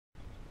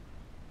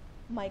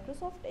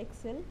Microsoft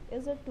Excel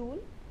is a tool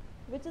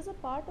which is a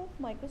part of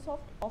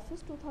Microsoft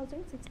Office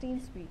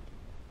 2016 suite.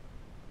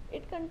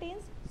 It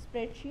contains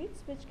spreadsheets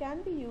which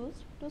can be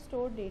used to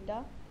store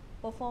data,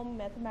 perform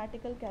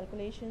mathematical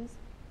calculations,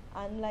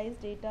 analyze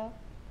data,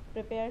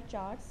 prepare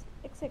charts,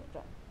 etc.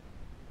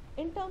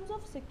 In terms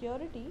of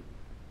security,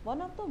 one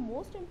of the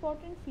most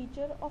important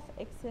features of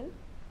Excel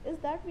is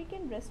that we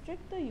can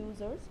restrict the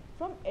users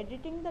from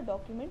editing the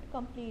document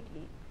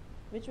completely,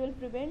 which will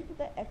prevent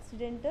the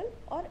accidental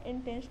or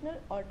intentional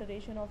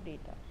alteration of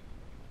data.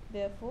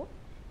 Therefore,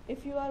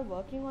 if you are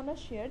working on a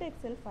shared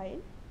Excel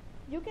file,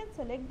 you can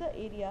select the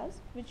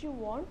areas which you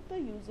want the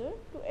user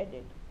to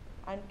edit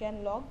and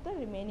can log the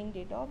remaining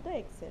data of the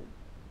Excel.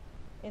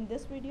 In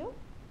this video,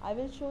 I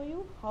will show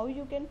you how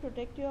you can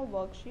protect your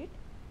worksheet.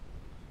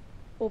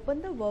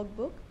 Open the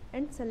workbook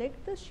and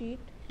select the sheet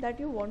that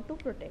you want to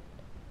protect.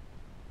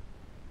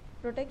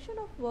 Protection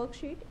of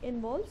worksheet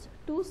involves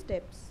two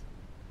steps.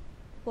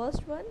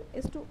 First one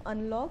is to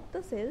unlock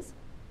the cells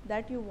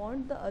that you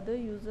want the other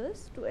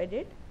users to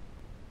edit,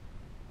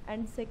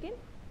 and second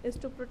is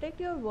to protect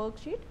your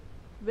worksheet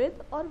with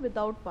or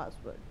without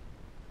password.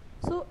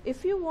 So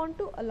if you want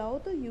to allow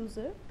the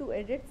user to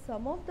edit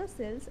some of the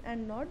cells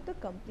and not the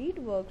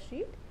complete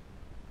worksheet,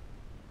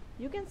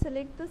 you can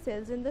select the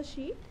cells in the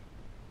sheet,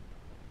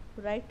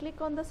 right click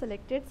on the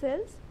selected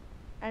cells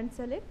and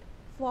select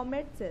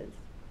Format Cells.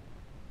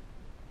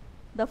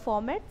 The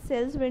Format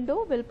Cells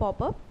window will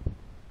pop up.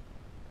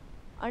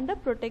 Under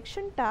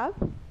Protection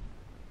tab,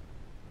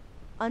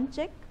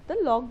 uncheck the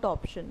Locked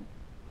option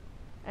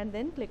and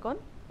then click on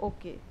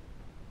OK.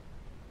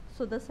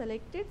 So the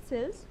selected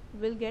cells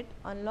will get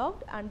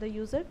unlocked and the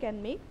user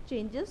can make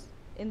changes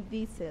in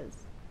these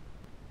cells.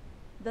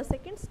 The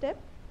second step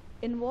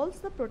involves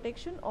the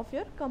protection of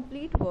your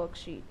complete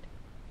worksheet.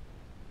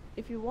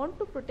 If you want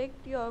to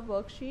protect your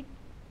worksheet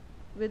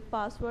with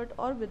password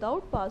or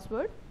without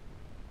password,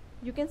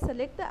 you can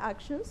select the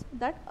actions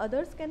that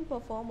others can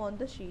perform on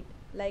the sheet,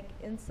 like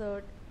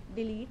insert,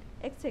 delete,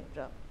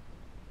 etc.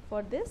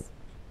 For this,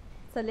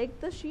 select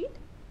the sheet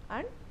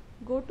and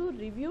go to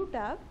Review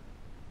tab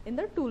in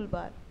the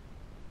toolbar.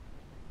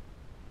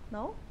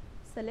 Now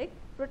select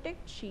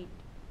Protect Sheet.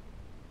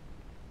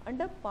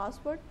 Under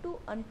Password to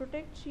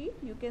Unprotect Sheet,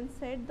 you can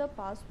set the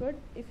password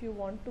if you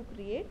want to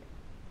create.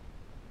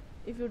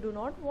 If you do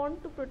not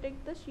want to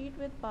protect the sheet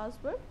with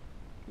password,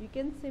 you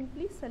can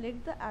simply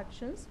select the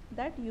actions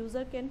that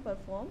user can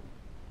perform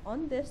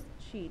on this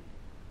sheet.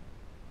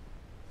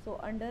 So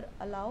under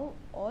Allow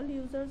all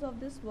users of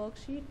this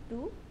worksheet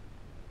to,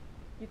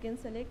 you can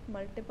select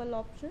multiple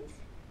options.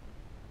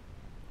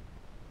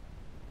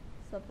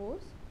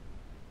 Suppose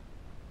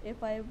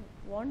if I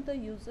want the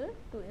user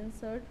to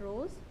insert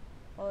rows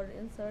or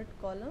insert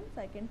columns,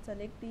 I can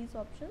select these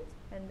options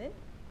and then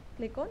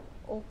click on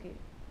OK.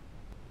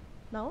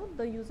 Now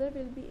the user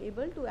will be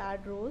able to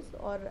add rows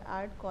or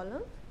add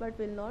columns, but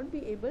will not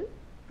be able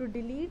to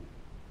delete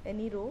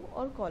any row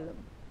or column.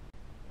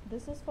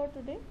 This is for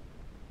today.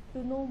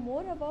 To know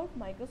more about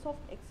Microsoft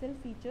Excel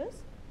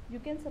features, you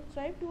can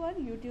subscribe to our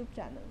YouTube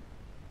channel.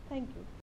 Thank you.